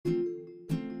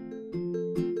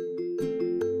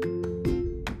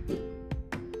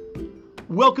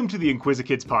Welcome to the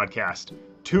Inquisikids podcast.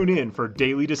 Tune in for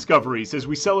daily discoveries as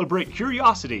we celebrate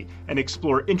curiosity and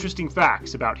explore interesting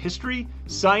facts about history,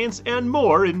 science, and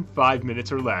more in 5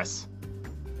 minutes or less.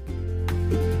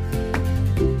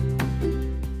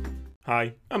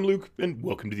 Hi, I'm Luke, and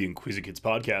welcome to the Inquisikids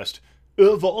podcast.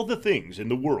 Of all the things in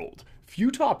the world,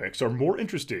 few topics are more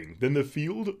interesting than the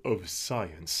field of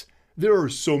science. There are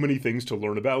so many things to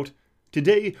learn about.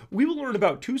 Today, we will learn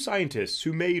about two scientists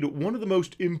who made one of the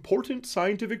most important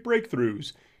scientific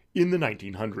breakthroughs in the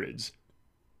 1900s.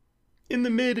 In the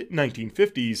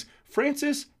mid-1950s,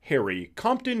 Francis Harry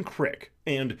Compton Crick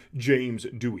and James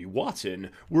Dewey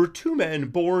Watson were two men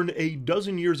born a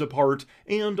dozen years apart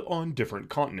and on different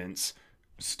continents.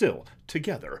 Still,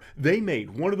 together, they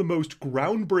made one of the most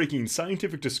groundbreaking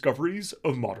scientific discoveries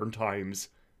of modern times.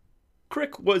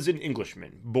 Crick was an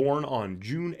Englishman, born on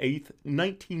June 8,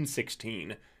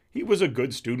 1916. He was a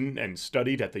good student and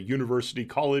studied at the University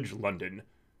College London.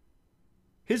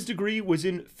 His degree was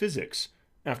in physics.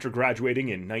 After graduating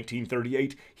in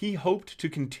 1938, he hoped to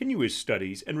continue his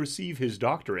studies and receive his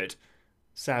doctorate.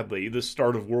 Sadly, the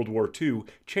start of World War II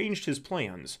changed his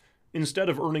plans. Instead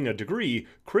of earning a degree,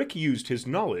 Crick used his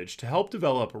knowledge to help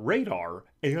develop radar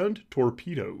and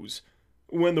torpedoes.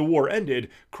 When the war ended,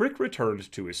 Crick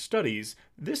returned to his studies,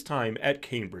 this time at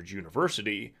Cambridge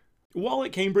University. While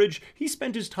at Cambridge, he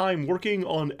spent his time working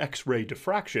on X-ray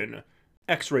diffraction.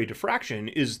 X-ray diffraction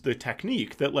is the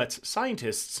technique that lets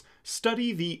scientists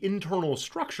study the internal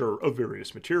structure of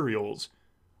various materials.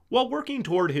 While working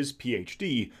toward his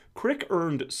PhD, Crick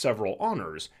earned several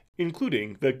honors,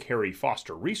 including the Cary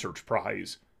Foster Research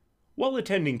Prize. While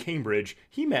attending Cambridge,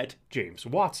 he met James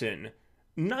Watson.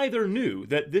 Neither knew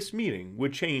that this meeting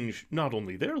would change not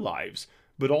only their lives,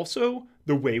 but also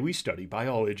the way we study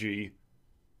biology.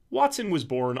 Watson was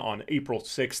born on April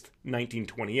 6,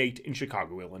 1928 in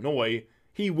Chicago, Illinois.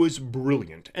 He was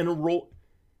brilliant and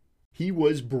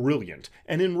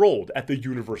enrolled at the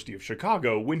University of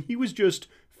Chicago when he was just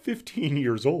 15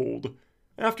 years old.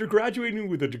 After graduating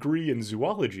with a degree in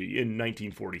zoology in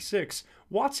 1946,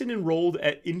 Watson enrolled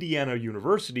at Indiana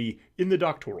University in the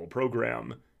doctoral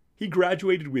program. He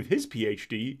graduated with his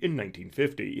PhD in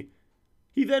 1950.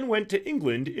 He then went to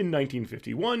England in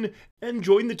 1951 and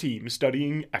joined the team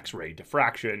studying X-ray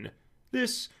diffraction.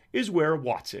 This is where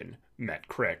Watson met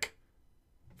Crick.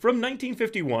 From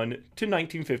 1951 to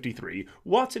 1953,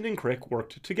 Watson and Crick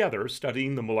worked together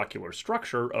studying the molecular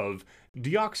structure of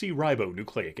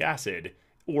deoxyribonucleic acid,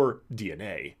 or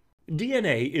DNA.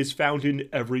 DNA is found in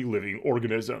every living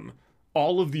organism.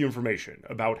 All of the information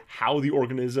about how the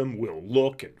organism will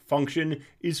look and function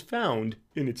is found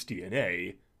in its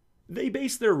DNA. They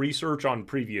base their research on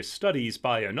previous studies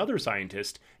by another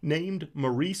scientist named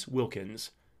Maurice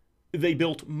Wilkins. They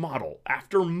built model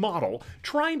after model,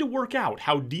 trying to work out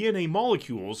how DNA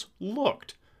molecules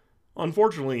looked.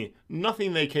 Unfortunately,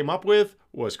 nothing they came up with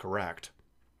was correct.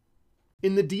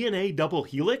 In the DNA double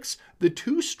helix, the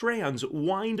two strands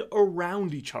wind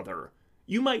around each other.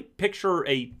 You might picture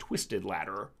a twisted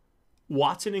ladder.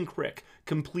 Watson and Crick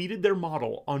completed their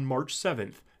model on March 7,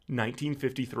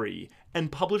 1953,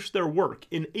 and published their work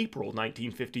in April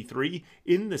 1953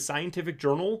 in the scientific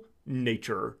journal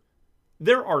Nature.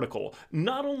 Their article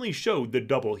not only showed the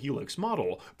double helix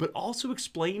model, but also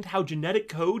explained how genetic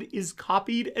code is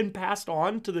copied and passed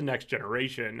on to the next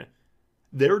generation.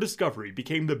 Their discovery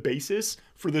became the basis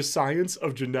for the science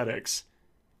of genetics.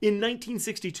 In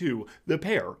 1962, the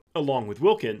pair, along with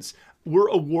Wilkins, were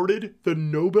awarded the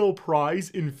Nobel Prize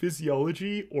in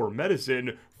Physiology or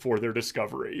Medicine for their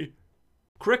discovery.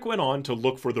 Crick went on to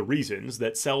look for the reasons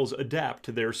that cells adapt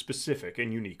to their specific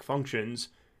and unique functions.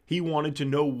 He wanted to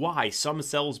know why some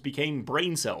cells became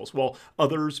brain cells while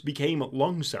others became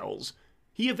lung cells.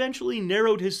 He eventually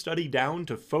narrowed his study down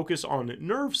to focus on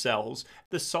nerve cells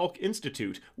at the Salk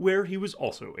Institute, where he was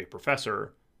also a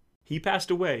professor. He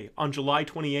passed away on July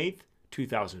 28,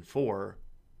 2004.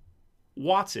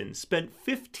 Watson spent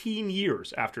 15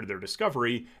 years after their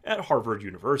discovery at Harvard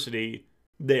University.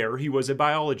 There, he was a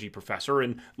biology professor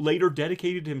and later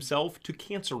dedicated himself to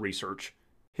cancer research.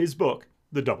 His book,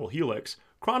 The Double Helix,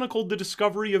 chronicled the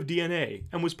discovery of DNA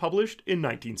and was published in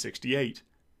 1968.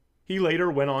 He later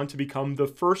went on to become the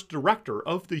first director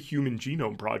of the Human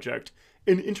Genome Project,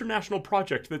 an international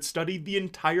project that studied the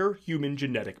entire human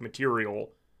genetic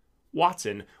material.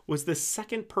 Watson was the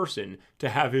second person to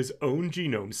have his own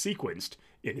genome sequenced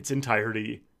in its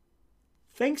entirety.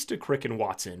 Thanks to Crick and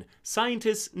Watson,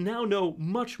 scientists now know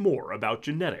much more about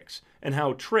genetics and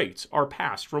how traits are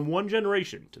passed from one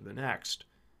generation to the next.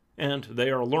 And they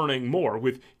are learning more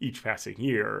with each passing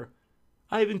year.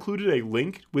 I have included a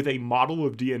link with a model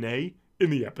of DNA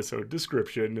in the episode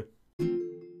description.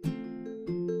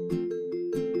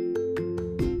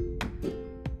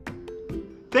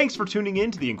 Thanks for tuning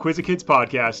in to the Inquisikids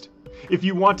podcast. If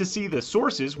you want to see the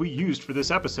sources we used for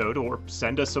this episode or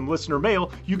send us some listener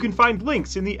mail, you can find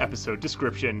links in the episode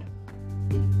description.